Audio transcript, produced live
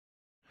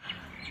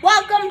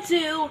Welcome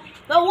to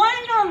the one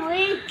and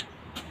only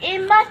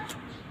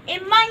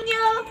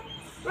Emmanuel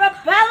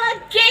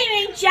Rapella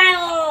Gaming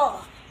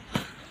Channel.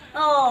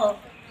 Oh,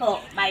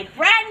 my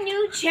brand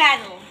new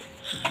channel.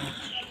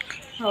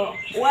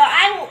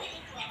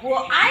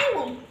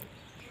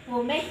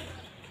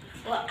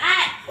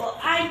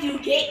 I do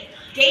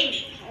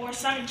gaming, or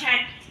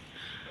sometimes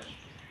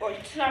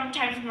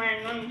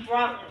my own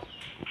brother.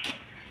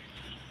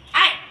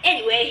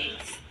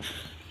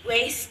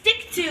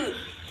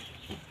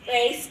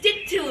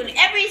 Stay tuned.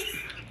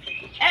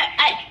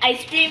 I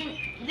stream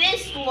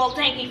this while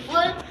taking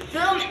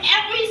film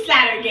every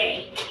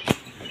Saturday.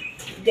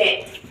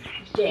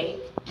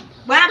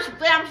 When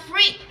I'm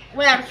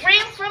free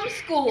from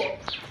school.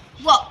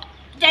 Well,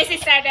 did I say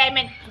Saturday? I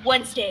meant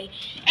Wednesday.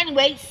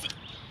 Anyway,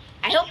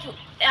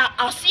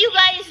 I'll see you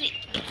guys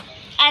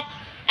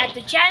at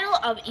the channel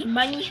of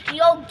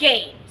Emmanuel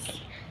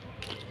Games.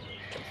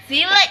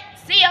 See you later.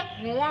 See ya.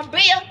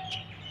 Be ya.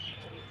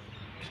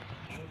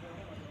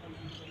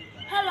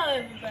 Hello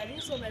everybody,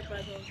 so my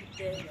brother over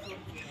there,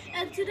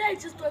 and today I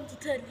just want to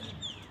tell you,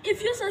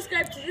 if you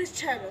subscribe to this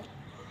channel,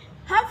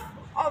 half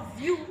of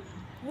you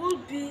will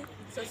be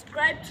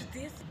subscribed to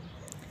this,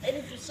 and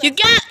if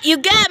you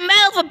got a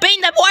medal for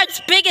being the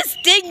world's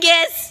biggest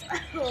dingus.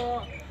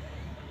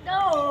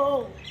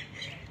 No,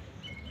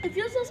 if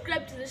you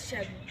subscribe to this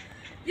channel,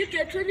 you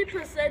get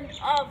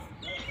 20% off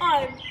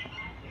on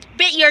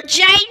Bit your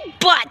giant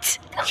butt.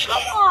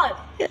 Come on!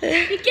 You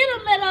get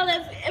a medal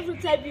every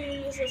time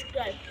you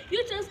subscribe.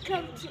 You just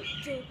come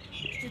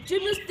to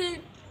Jimmy's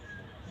thing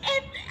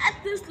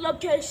at this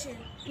location.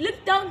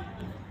 Link down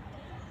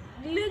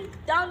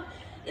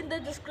in the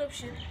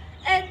description.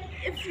 And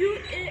if you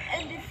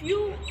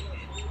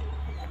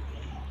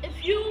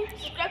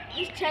subscribe to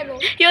this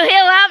channel,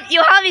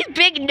 you'll have his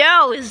big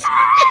nose.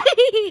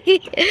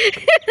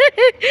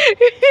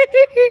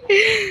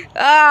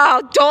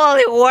 Oh,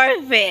 totally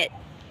worth it.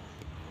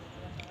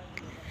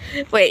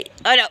 Wait,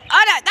 oh no, no.